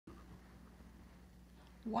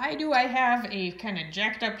Why do I have a kind of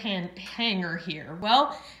jacked up hanger here?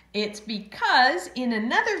 Well, it's because in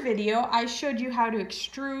another video I showed you how to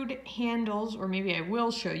extrude handles, or maybe I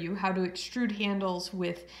will show you how to extrude handles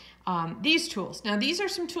with these tools. Now these are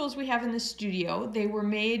some tools we have in the studio. They were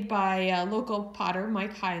made by a local potter,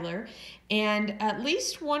 Mike Heiler, and at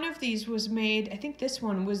least one of these was made, I think this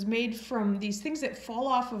one was made from these things that fall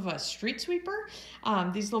off of a street sweeper,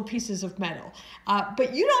 these little pieces of metal.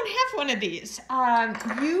 But you don't have one of these.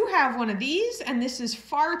 You have one of these, and this is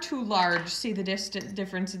far too large. See the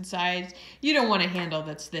difference in size? You don't want a handle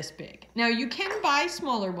that's this big. Now you can buy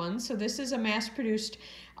smaller ones, so this is a mass-produced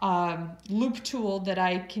loop tool that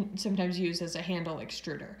I can sometimes use as a handle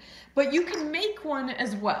extruder. But you can make one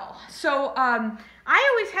as well. So I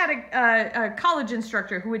always had a college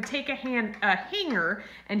instructor who would take a hanger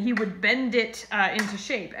and he would bend it into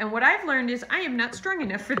shape. And what I've learned is I am not strong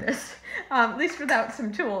enough for this, at least without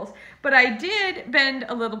some tools. But I did bend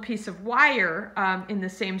a little piece of wire in the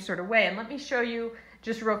same sort of way. And let me show you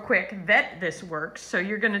just real quick that this works. So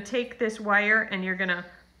you're going to take this wire and you're going to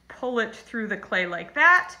pull it through the clay like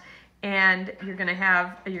that, and you're going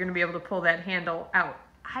to be able to pull that handle out.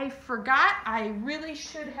 I forgot, I really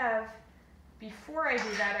should have, before I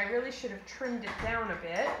do that, I really should have trimmed it down a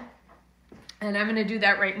bit. And I'm going to do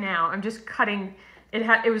that right now. I'm just cutting,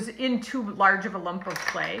 it was in too large of a lump of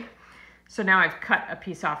clay. So now I've cut a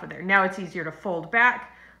piece off of there. Now it's easier to fold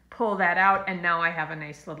back, pull that out, and now I have a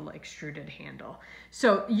nice little extruded handle.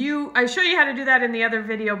 So I showed you how to do that in the other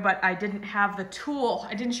video, but I didn't have the tool.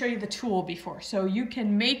 I didn't show you the tool before. So you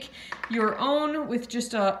can make your own with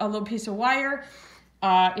just a little piece of wire.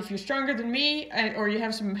 If you're stronger than me, or you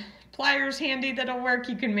have some pliers handy that'll work,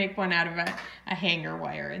 you can make one out of a hanger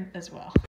wire as well.